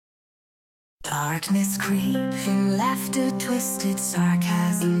Darkness creeping, laughter twisted,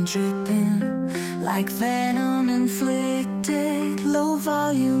 sarcasm dripping like venom inflicted. Low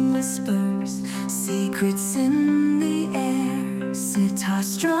volume whispers, secrets in the air. Sitar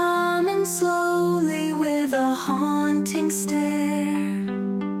strumming slowly with a haunting stare.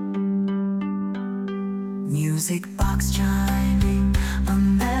 Music box chiming, a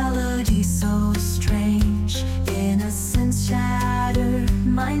melody so strange. Innocence shattered,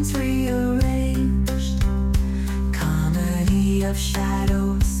 minds rearranged. Comedy of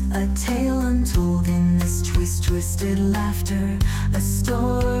shadows, a tale untold. In this twisted laughter, a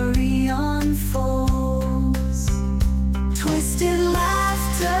story unfolds. Twisted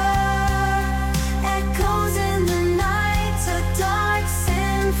laughter echoes in the night, a dark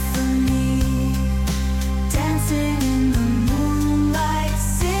symphony, dancing in the moonlight.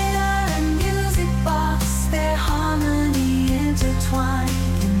 Sitar and music box, their harmony intertwined.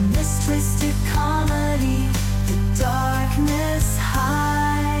 In this twisted comedy, the darkness hides.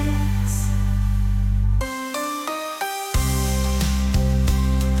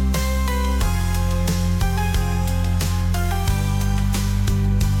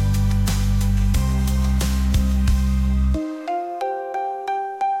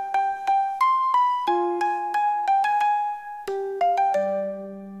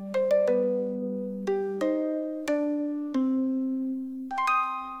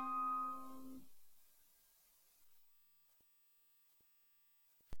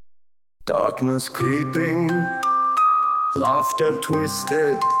 Darkness creeping, laughter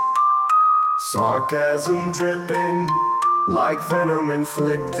twisted, sarcasm dripping like venom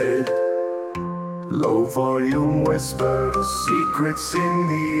inflicted. Low volume whispers, secrets in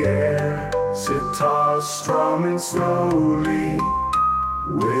the air. Sitar strumming slowly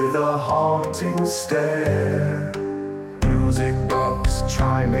with a haunting stare. Music box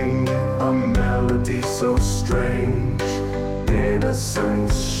chiming, a melody so strange.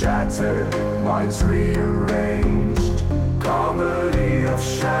 Innocence shattered, minds rearranged. Comedy of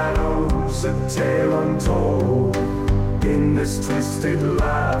shadows, a tale untold. In this twisted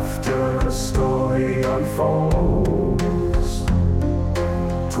laughter, a story unfolds.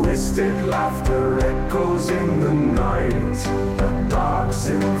 Twisted laughter echoes in the night, a dark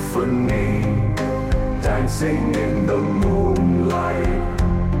symphony, dancing in the moonlight.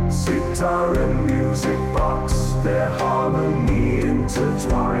 Sitar and music box, their harmony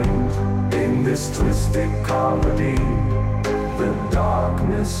intertwined. In this twisted comedy, the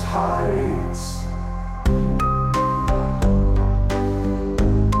darkness hides.